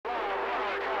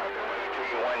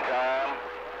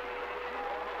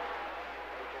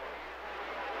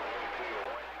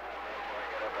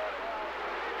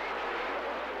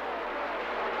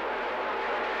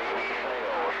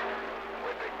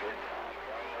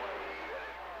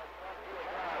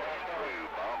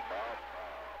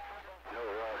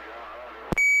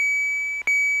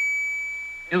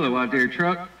Hello out there,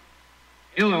 truck.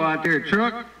 Hello out there,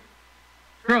 truck.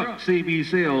 Truck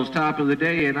CB sales, top of the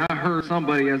day, and I heard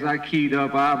somebody as I keyed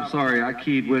up. I'm sorry, I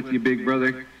keyed with you, big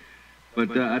brother.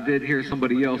 But I did hear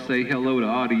somebody else say hello to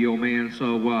Audio Man,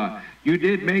 so you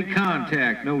did make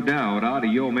contact, no doubt.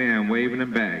 Audio Man waving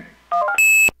him back.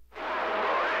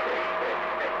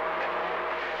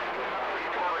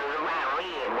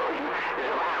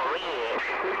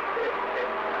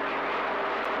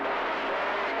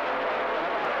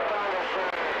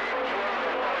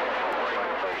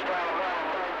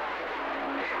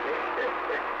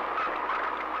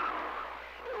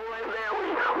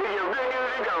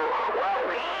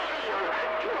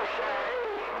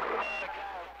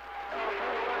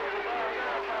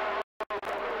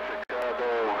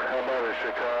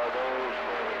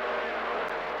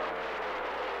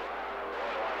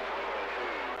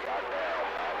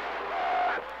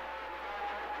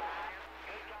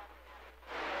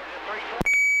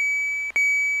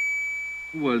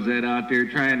 Who was that out there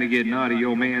trying to get an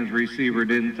Audio Man's receiver,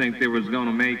 didn't think they was going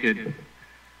to make it?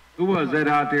 Who was that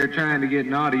out there trying to get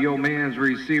an Audio Man's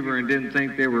receiver and didn't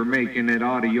think they were making it?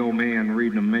 Audio Man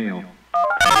reading the mail.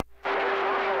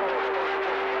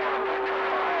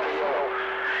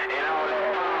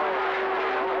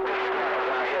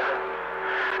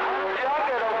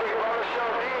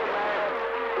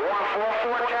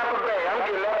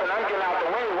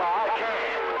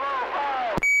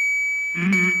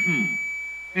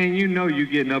 And you know you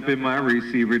getting up in my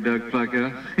receiver, duck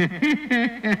plucker.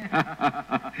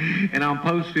 And I'm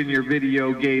posting your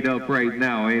video gate up right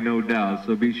now, ain't no doubt,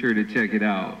 so be sure to check it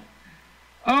out.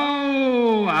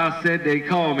 Oh, I said they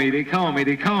call me, they call me,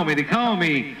 they call me, they call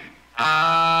me.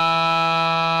 Audio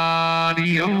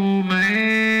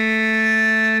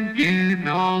Man, getting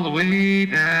all the way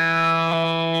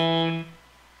down.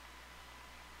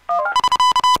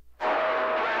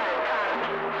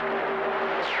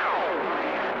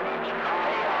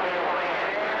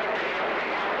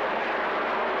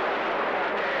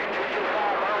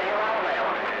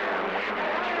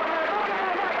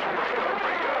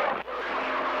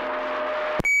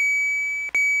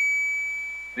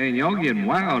 Man, y'all getting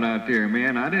wild out there,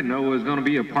 man. I didn't know it was going to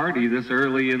be a party this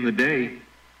early in the day.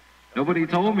 Nobody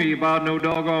told me about no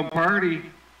doggone party.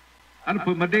 I'd have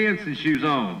put my dancing shoes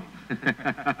on.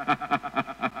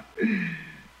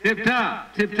 Tip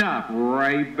top,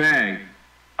 right back.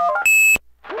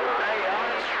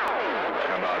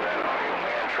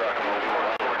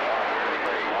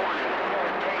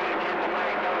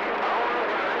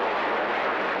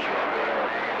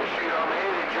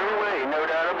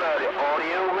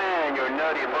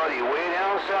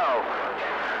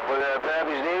 With that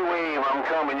Pappy's Day wave, I'm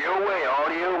coming your way,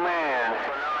 Audio Man.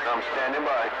 I'm standing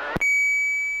by.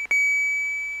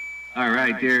 All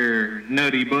right there,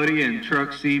 Nutty Buddy and Truck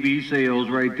CB Sales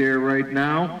right there right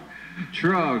now.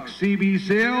 Truck CB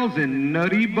Sales and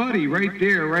Nutty Buddy right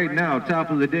there right now. Top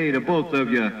of the day to both of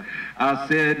you. I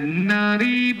said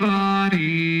Nutty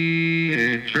Buddy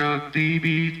and Truck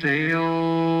CB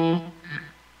Sales.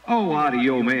 Oh,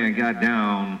 Audio Man got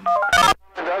down.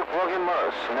 Duck fucking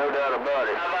must, no doubt about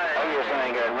it. I guess I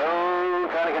ain't got no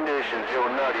kind of conditions, your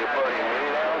Nutty Buddy.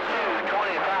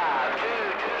 225, 2.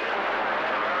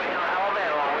 How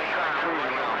that long? We try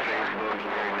cruising on Facebook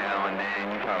every now and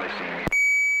then. You probably see me.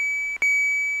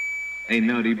 Hey,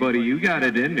 Nutty Buddy, you got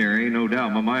it in there, ain't no doubt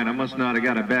in my mind. I must not have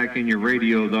got it back in your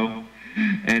radio, though.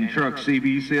 And Truck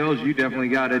CB Sales, you definitely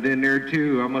got it in there,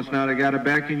 too. I must not have got it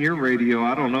back in your radio.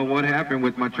 I don't know what happened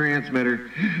with my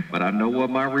transmitter, but I know what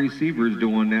my receiver's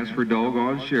doing. That's for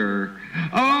doggone sure.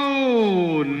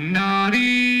 Oh,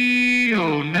 Nutty,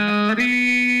 oh,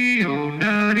 Nutty, oh,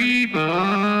 Nutty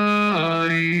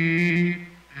Buddy,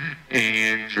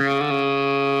 and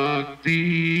Truck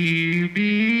CB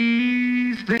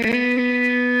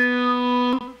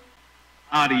Sales.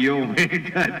 Audio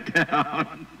Man got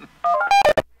down.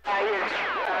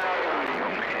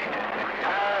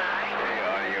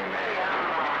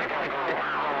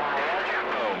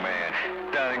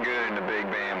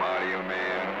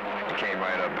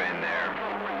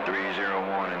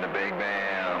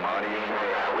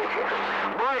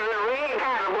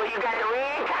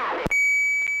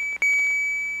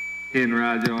 Ten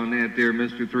Roger on that there,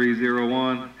 Mr.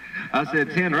 301. I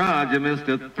said 10 Roger,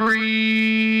 Mr.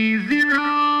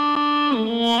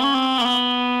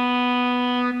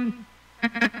 301.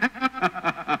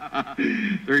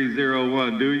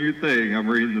 301, do your thing. I'm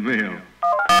reading the mail.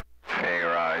 Hey,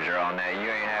 Roger, on that. You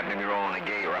ain't happy to be rolling the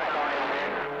gate right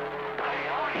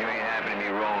now. You ain't happy to be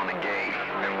rolling the gate.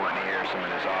 Been wanting to hear some of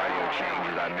this audio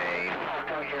changes I made.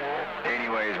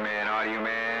 Anyways, man, Audio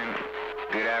Man,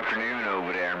 Good afternoon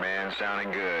over there, man.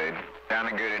 Sounding good.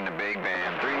 Sounding good in the big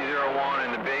band. 301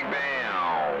 in the big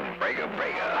band. Break up,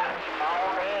 break up.